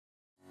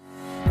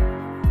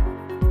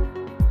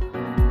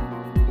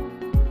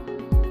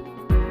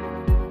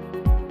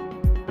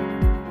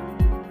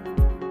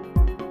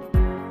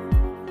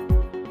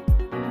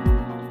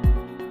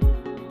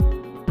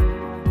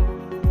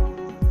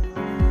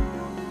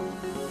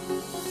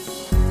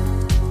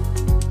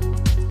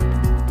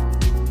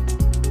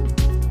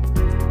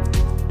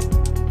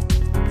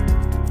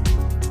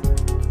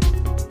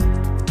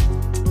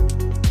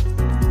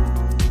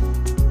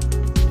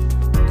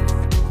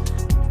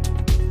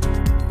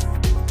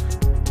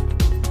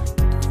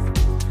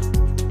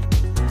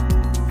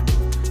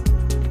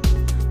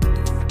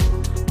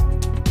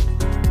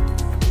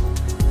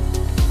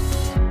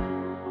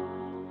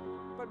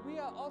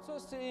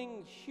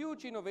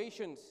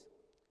innovations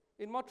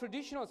in more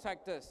traditional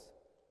sectors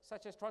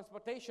such as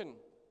transportation,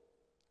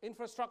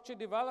 infrastructure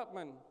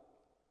development,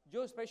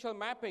 geospatial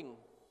mapping,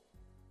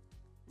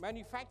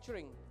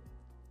 manufacturing,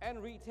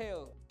 and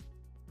retail.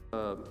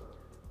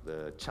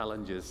 The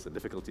challenges, the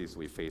difficulties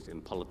we face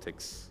in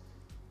politics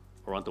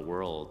around the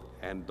world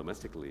and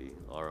domestically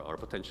are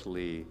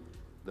potentially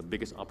the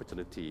biggest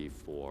opportunity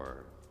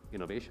for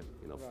innovation,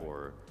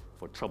 for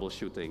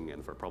troubleshooting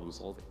and for problem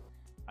solving.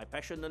 I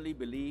passionately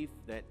believe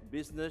that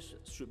business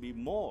should be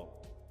more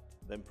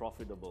than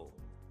profitable.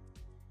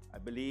 I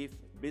believe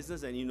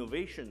business and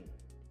innovation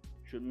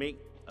should make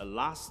a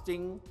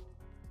lasting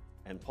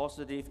and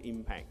positive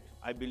impact.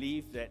 I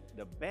believe that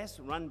the best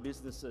run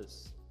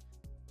businesses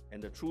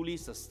and the truly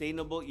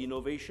sustainable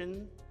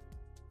innovation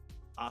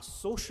are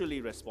socially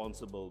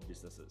responsible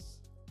businesses.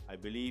 I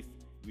believe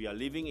we are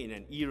living in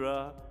an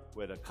era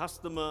where the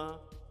customer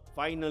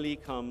finally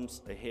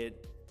comes ahead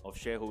of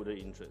shareholder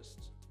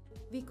interests.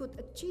 We could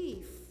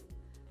achieve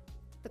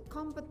the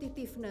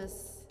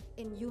competitiveness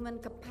in human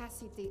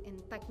capacity and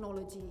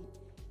technology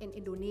in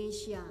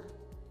Indonesia,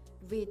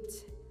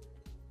 which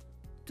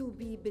to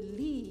be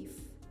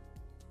believed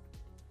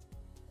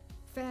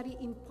very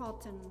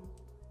important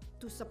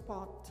to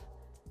support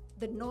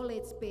the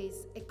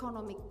knowledge-based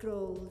economic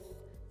growth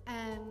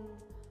and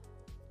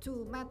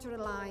to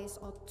materialize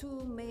or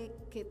to make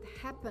it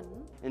happen.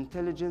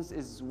 Intelligence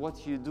is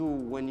what you do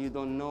when you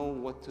don't know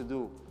what to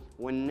do,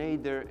 when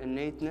neither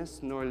innateness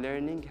nor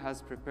learning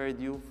has prepared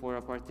you for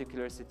a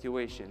particular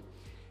situation.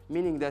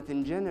 Meaning that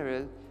in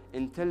general,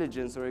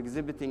 intelligence or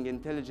exhibiting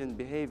intelligent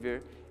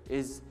behavior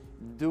is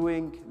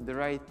doing the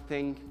right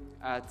thing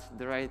at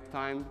the right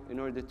time in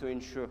order to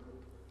ensure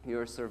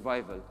your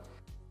survival.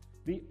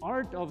 The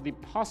art of the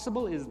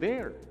possible is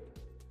there.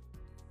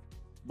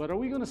 But are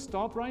we going to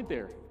stop right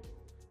there?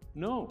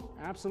 No,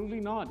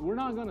 absolutely not. We're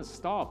not going to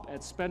stop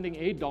at spending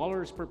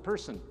 $8 per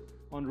person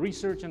on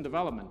research and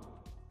development.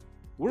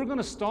 We're going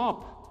to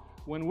stop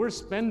when we're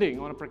spending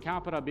on a per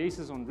capita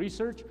basis on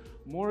research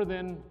more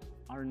than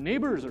our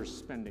neighbors are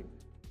spending.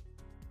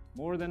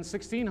 More than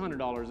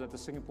 $1,600 that the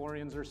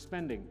Singaporeans are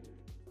spending.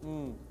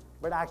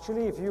 But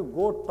actually, if you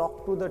go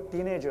talk to the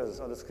teenagers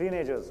or the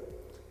screenagers,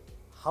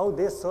 how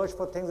they search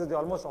for things is they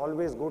almost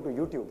always go to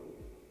YouTube,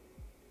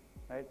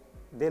 right?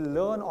 They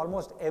learn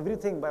almost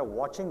everything by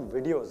watching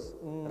videos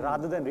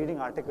rather than reading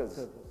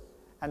articles.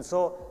 And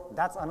so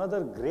that's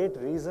another great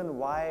reason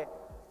why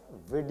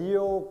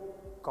video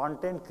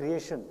content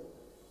creation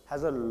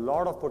has a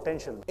lot of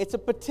potential. It's a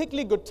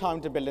particularly good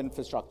time to build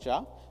infrastructure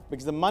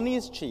because the money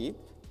is cheap,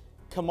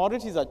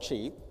 commodities are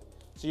cheap,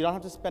 so you don't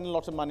have to spend a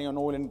lot of money on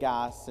oil and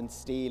gas and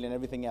steel and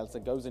everything else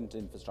that goes into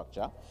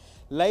infrastructure.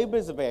 Labor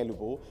is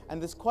available,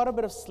 and there's quite a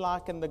bit of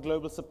slack in the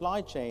global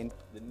supply chain.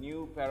 The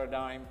new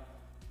paradigm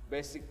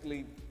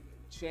basically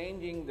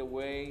changing the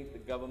way the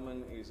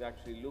government is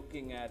actually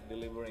looking at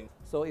delivering.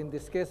 So in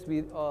this case,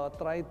 we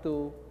try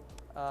to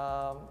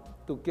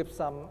give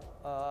some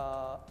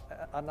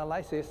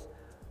analysis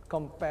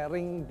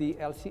comparing the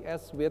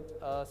LCS with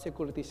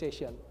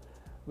securitization.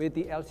 With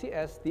the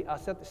LCS, the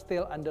asset is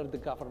still under the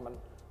government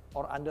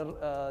or under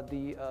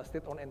the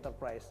state-owned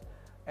enterprise.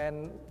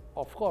 And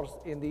of course,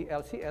 in the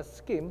LCS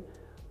scheme,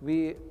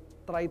 we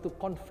try to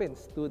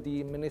convince to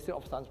the Ministry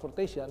of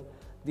Transportation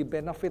the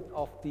benefit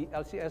of the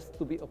LCS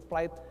to be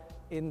applied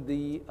in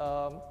the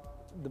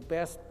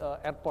best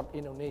airport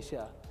in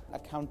Indonesia.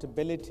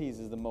 Accountabilities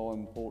is the more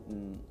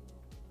important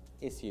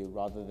issue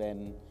rather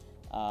than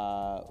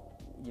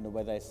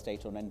whether it's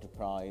state-owned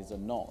enterprise or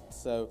not.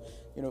 So,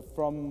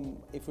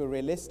 if we're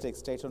realistic,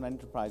 state-owned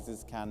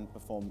enterprises can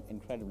perform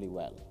incredibly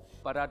well.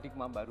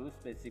 Paradigma baru is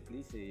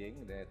basically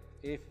saying that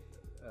if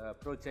a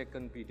project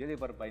can be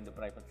delivered by the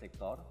private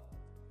sector,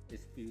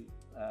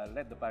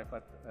 let the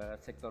private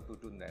sector to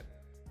do that.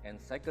 And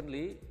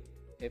secondly,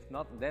 if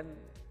not, then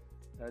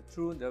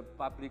through the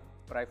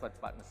public-private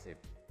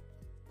partnership.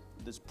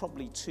 There's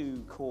probably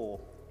two core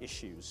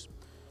issues.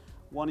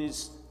 One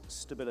is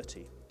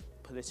stability,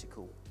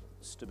 political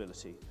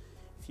stability.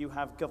 If you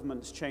have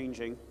governments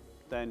changing,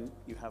 then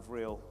you have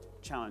real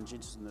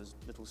challenges and there's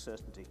little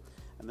certainty.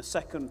 And the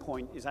second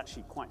point is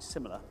actually quite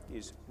similar,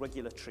 is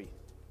regulatory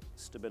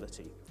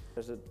stability.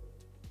 There's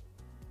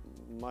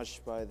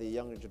much by the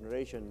younger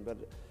generation, but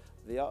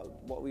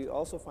what we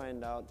also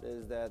find out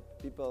is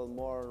that people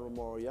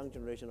more young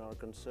generation are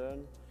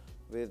concerned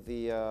with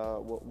the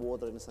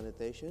water and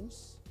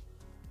sanitations,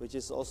 which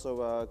is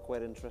also a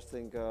quite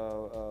interesting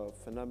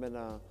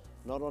phenomena,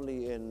 not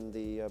only in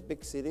the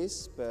big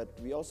cities, but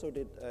we also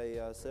did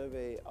a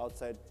survey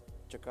outside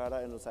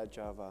Jakarta and outside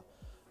Java.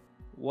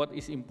 What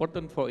is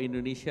important for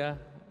Indonesia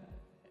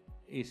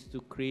is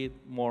to create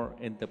more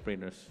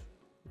entrepreneurs,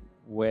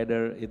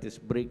 whether it is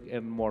brick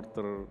and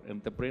mortar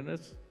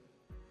entrepreneurs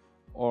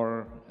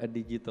or a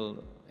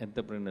digital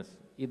entrepreneurs.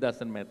 It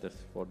doesn't matter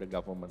for the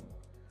government.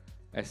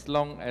 As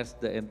long as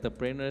the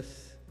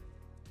entrepreneurs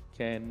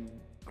can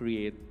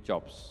create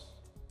jobs.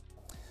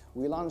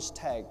 We launched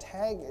Tag.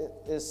 Tag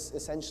is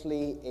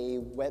essentially a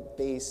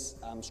web-based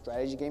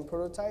strategy game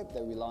prototype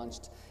that we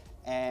launched,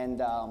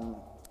 and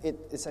it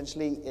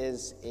essentially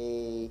is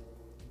a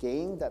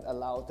game that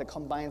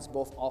combines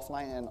both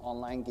offline and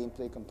online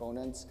gameplay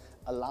components,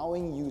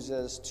 allowing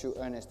users to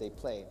earn as they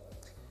play.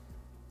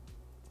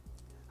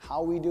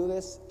 How we do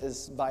this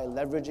is by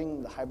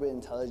leveraging the hybrid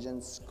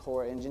intelligence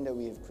core engine that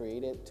we have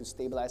created to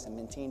stabilize and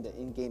maintain the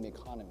in-game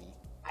economy.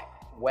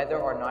 Whether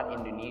or not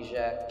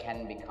Indonesia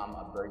can become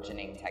a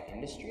burgeoning tech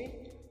industry,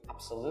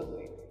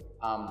 absolutely.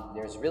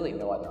 There's really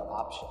no other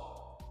option.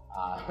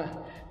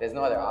 There's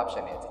no other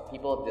option.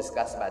 People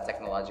discuss about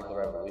technological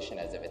revolution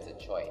as if it's a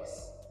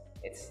choice.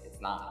 It's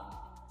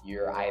not.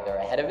 You're either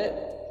ahead of it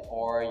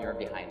or you're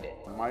behind it.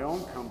 My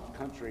own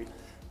country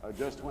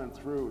just went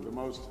through the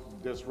most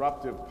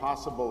disruptive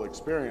possible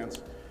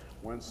experience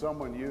when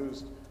someone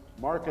used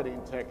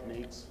marketing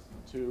techniques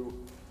to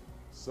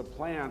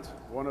supplant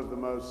one of the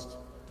most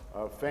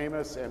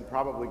famous and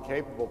probably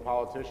capable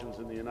politicians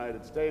in the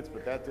United States,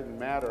 but that didn't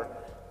matter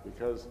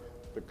because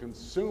the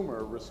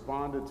consumer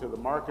responded to the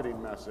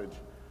marketing message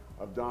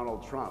of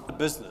Donald Trump. A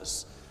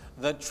business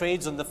that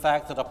trades on the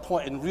fact that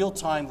in real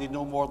time they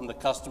know more than the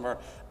customer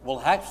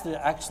will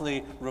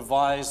actually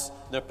revise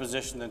their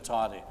position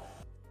entirely.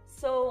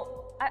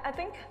 So I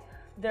think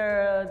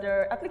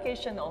the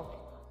application of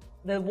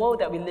the world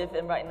that we live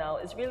in right now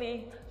is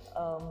really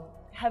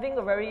having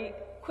a very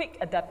quick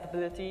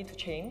adaptability to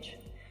change,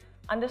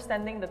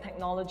 understanding the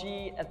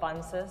technology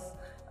advances,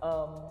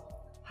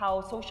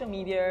 how social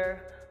media,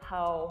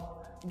 how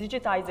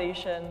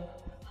digitization,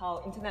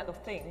 how Internet of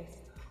Things,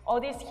 all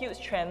these huge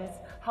trends,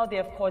 how they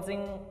are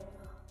causing,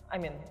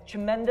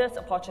 tremendous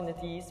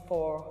opportunities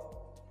for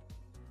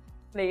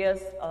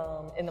players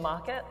in the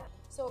market.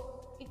 So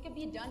it can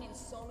be done in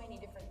so many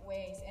different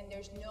ways, and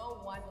there's no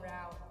one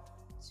route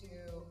to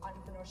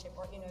entrepreneurship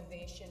or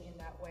innovation in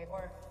that way,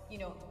 or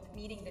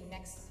meeting the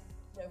next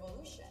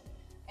revolution.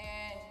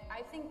 And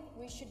I think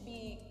we should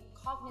be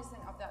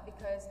cognizant of that,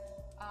 because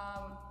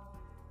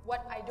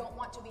what I don't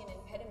want to be an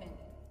impediment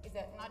is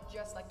that not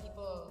just like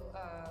people,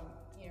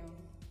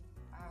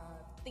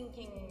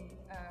 thinking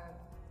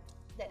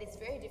that it's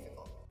very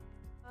difficult.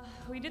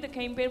 We did a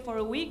campaign for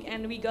a week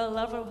and we got a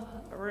lot of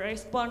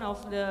response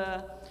of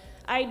the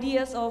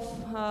ideas of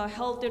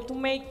to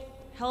make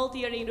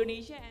healthier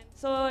Indonesia.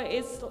 So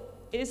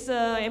it's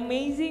an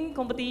amazing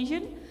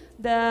competition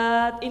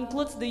that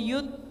includes the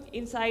youth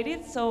inside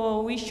it.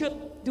 So we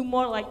should do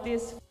more like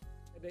this.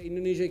 The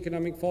Indonesia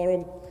Economic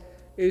Forum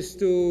is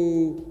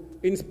to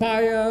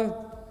inspire,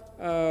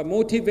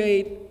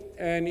 motivate,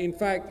 and in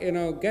fact,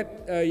 get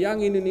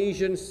young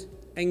Indonesians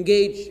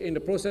engaged in the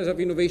process of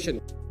innovation.